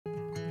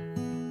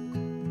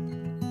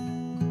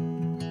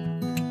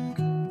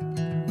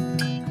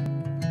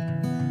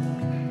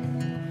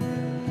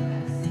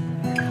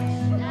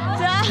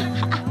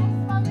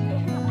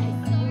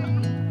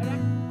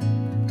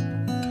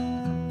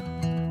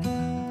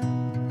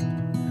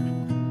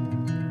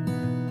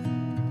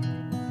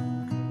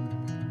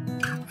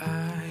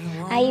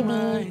Hi, B.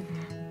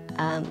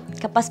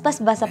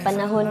 Kapaspas ba sa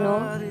panahon, no?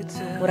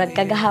 Murag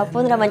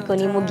kagahapon raman ko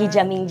ni mo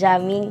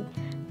gi-jamming-jamming.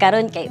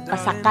 Karon kay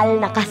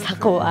pasakal na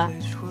kasakua.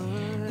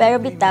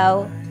 Pero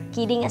bitaw,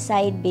 kidding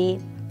aside,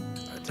 B,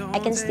 I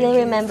can still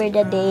remember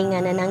the day nga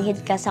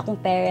nananghid ka sa akong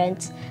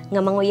parents nga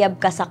manguyab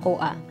ka sa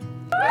kuha.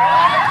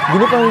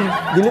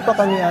 Dili pa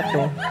kami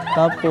ato.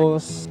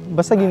 Tapos,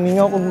 basta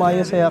gimingaw kog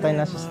maayo saya kay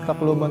nasa sa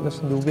Tacloban, tapos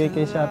dugay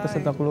kay siya ato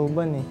sa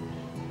Tacloban eh.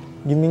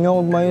 Gimingaw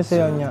kog maayo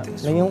saya niya.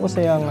 Lagyan ko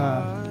saya nga,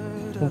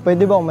 kung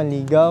pwede ba ako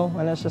manligaw,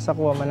 ano siya sa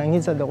kuha,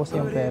 mananghid sa dako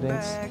siyang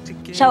parents.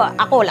 Siya,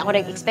 ako wala ko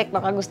nag-expect,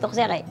 baka gusto ko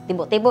siya kay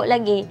tibo-tibo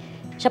lagi.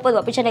 Siya po,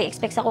 wapin siya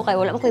nag-expect sa ko kay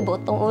wala mo ko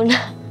ibuot tong una.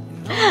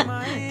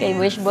 Kay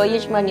wish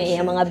boyish man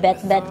yung mga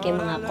bet-bet kay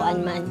mga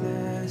kuan man.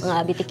 Mga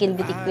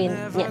bitikin-bitikwin.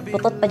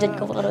 Putot pa dyan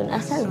ko karoon.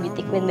 Asal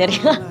bitikwin na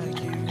rin.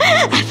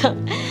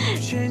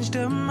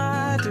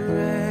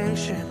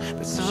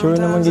 Sure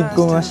naman gid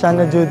ko nga siya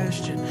na jud.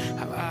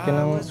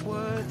 Kanang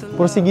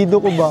porsigido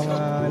ko ba nga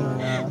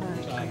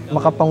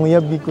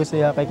makapanguyab gid ko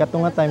siya kay kato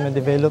nga time na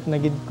develop na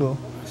gid ko.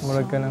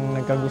 Murag ka nang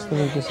nagkagusto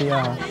gid ko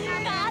siya.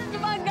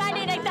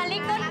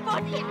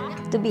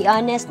 To be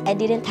honest, I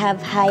didn't have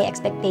high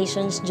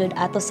expectations jud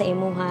ato sa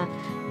imuha.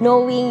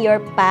 Knowing your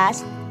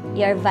past,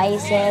 your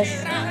vices,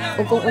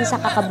 ug kung unsa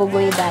ka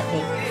kabugoy dati.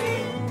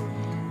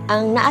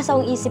 Ang naa sa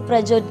akong isip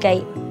ra jud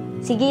kay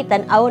sige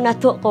tan-aw na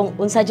to kung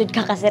unsa jud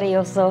ka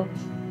kaseryoso.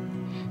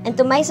 And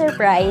to my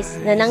surprise,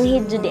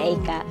 nananghid jud ay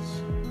ka.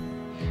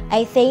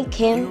 I thank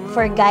him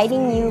for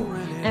guiding you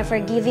and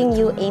for giving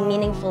you a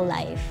meaningful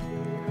life.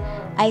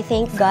 I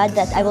thank God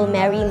that I will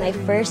marry my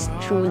first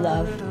true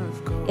love.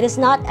 It is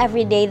not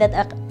every day that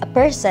a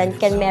person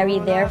can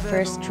marry their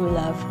first true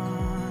love.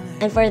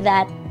 And for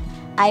that,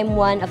 I'm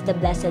one of the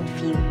blessed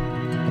few.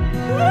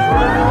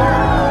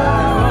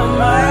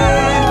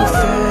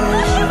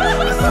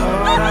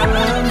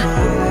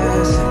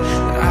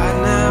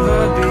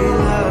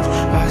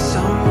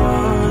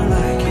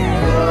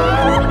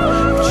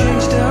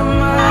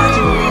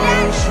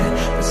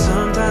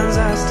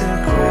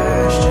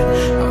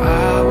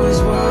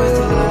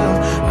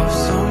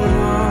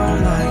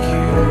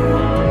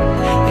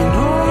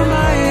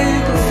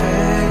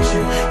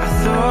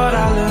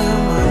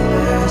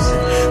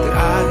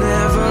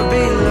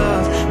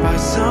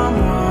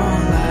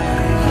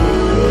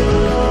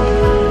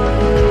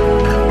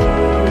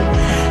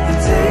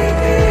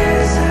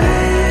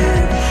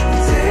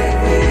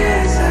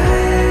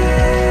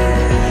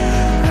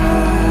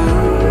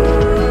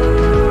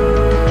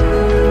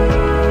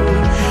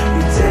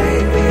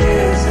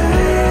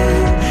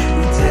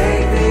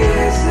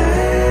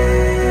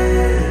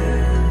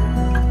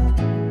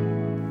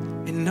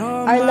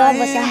 Our love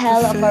was a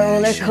hell of a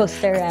roller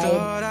coaster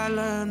ride.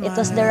 It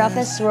was the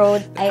roughest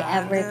road I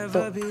ever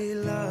took.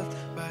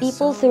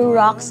 People threw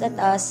rocks at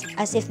us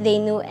as if they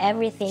knew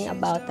everything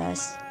about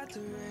us.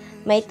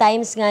 May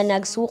times nga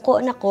nagsuko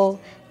nako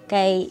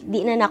kay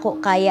di na nako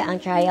kaya ang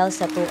trial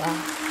sa tua.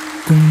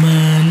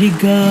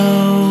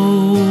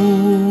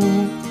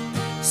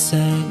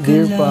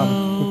 Dear Pam,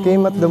 it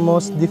came at the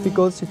most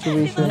difficult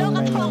situation in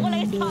my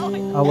life.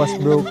 I was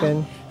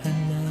broken,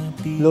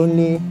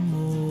 lonely,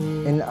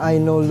 and I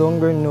no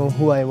longer know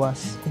who I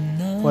was,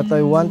 what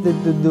I wanted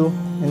to do,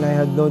 and I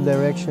had no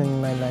direction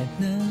in my life.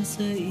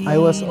 I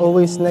was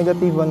always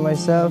negative on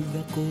myself,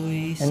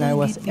 and I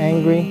was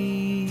angry,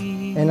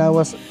 and I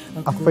was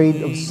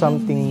afraid of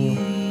something new.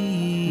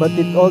 But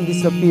it all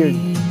disappeared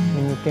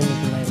when you came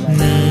into my life.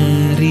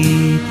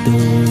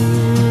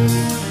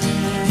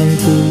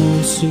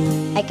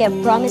 I can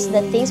promise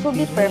that things will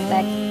be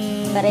perfect,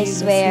 but I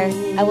swear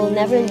I will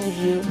never leave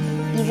you,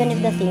 even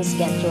if the things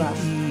get rough.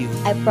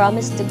 I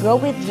promise to grow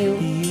with you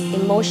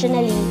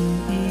emotionally,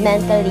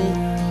 mentally,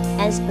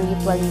 and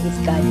spiritually with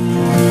God.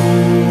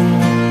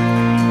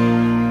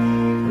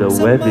 The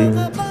wedding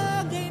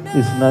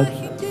is not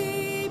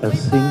a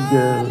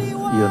single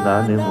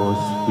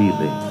unanimous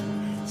feeling.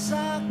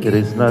 It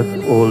is not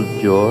all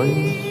joy,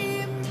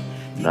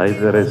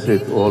 neither is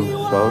it all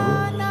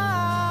sorrow,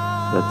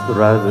 but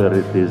rather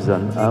it is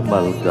an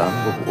amalgam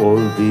of all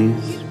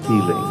these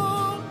feelings.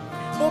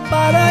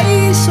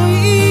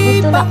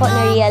 Dito na ko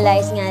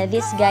na-realize nga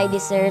this guy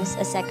deserves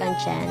a second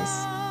chance.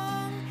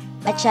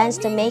 A chance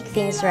to make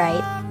things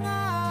right.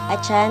 A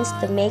chance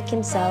to make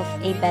himself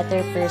a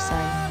better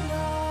person.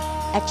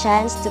 A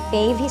chance to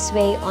pave his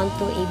way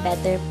onto a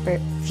better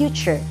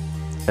future.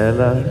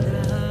 Ella,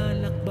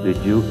 did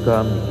you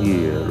come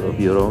here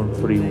of your own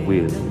free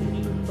will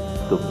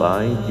to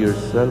bind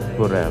yourself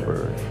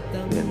forever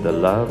in the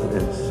love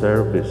and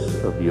service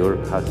of your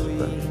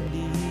husband?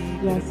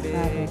 Yes,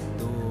 Father.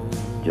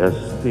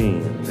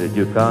 Justine, did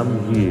you come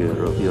here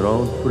of your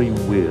own free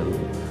will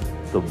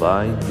to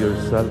bind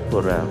yourself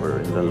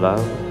forever in the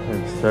love and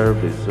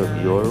service of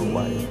your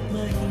wife?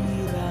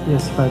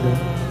 Yes, Father.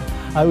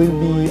 I will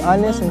be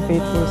honest and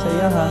faithful sa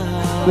iya ha.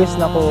 Quiz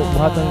na ko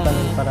buhaton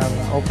tanan para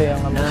okay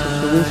ang among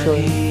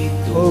situation.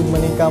 O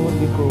maningkamot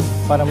di ko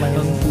para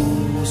mahimong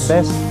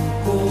best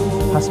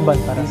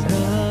husband para sa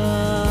iya.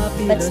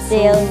 But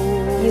still,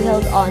 you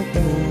held on to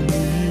me.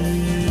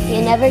 He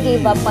never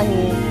gave up on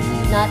me,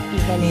 not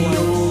even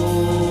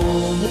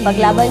once.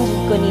 Ipaglaban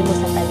jud ko nimo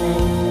sa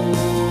tanan.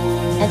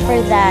 And for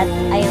that,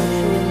 I am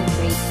truly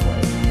grateful.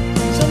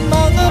 Sa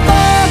mga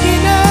bagay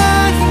na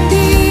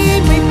hindi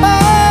may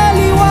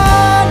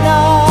paliwanag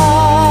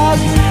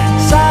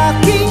sa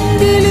aking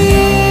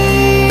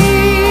dilim,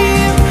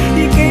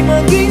 ika'y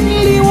maging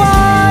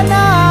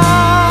liwanag.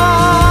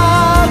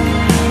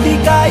 Di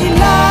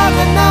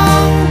kailangan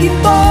ng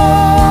ginto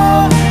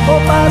o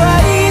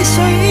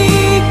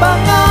paraiso'y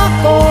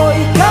ipangako.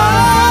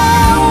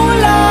 Ikaw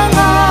lang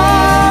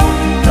ang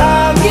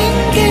tanging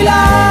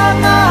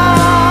kailangan.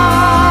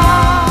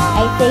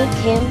 I thank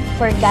Him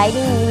for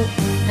guiding me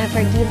and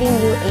for giving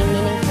you a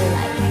meaningful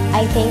life.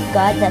 I thank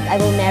God that I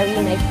will marry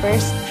my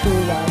first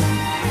true love.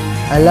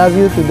 I love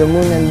you to the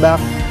moon and back.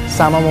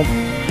 Isama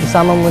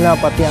mo na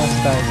pati ang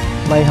stars.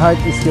 My heart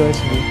is yours,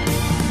 babe.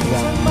 Sa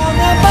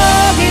mga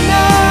bagay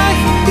na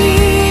hindi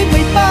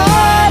may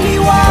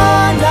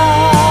paliwanag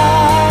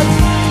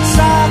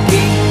sa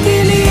aking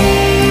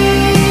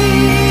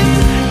dilim,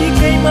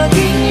 ika'y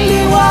maging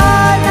liwanag.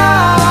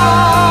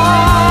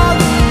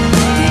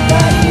 Di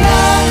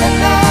kailangan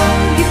ng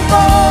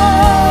ginto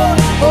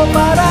o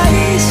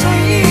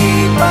paraiso'y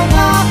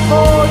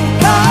ipangako.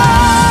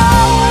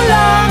 Ikaw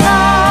lang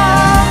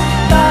ang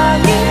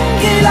tanging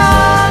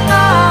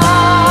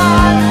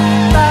kailangan,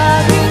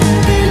 tanging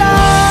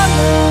kailangan.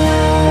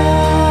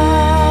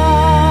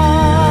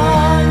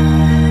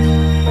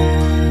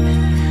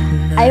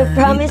 I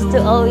promise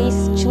to always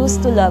choose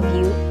to love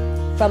you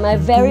from our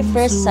very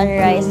first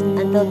sunrise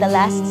until the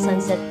last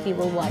sunset we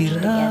will watch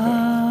together.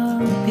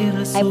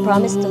 I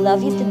promise to love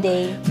you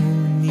today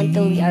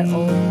until we are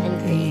old and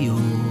gray.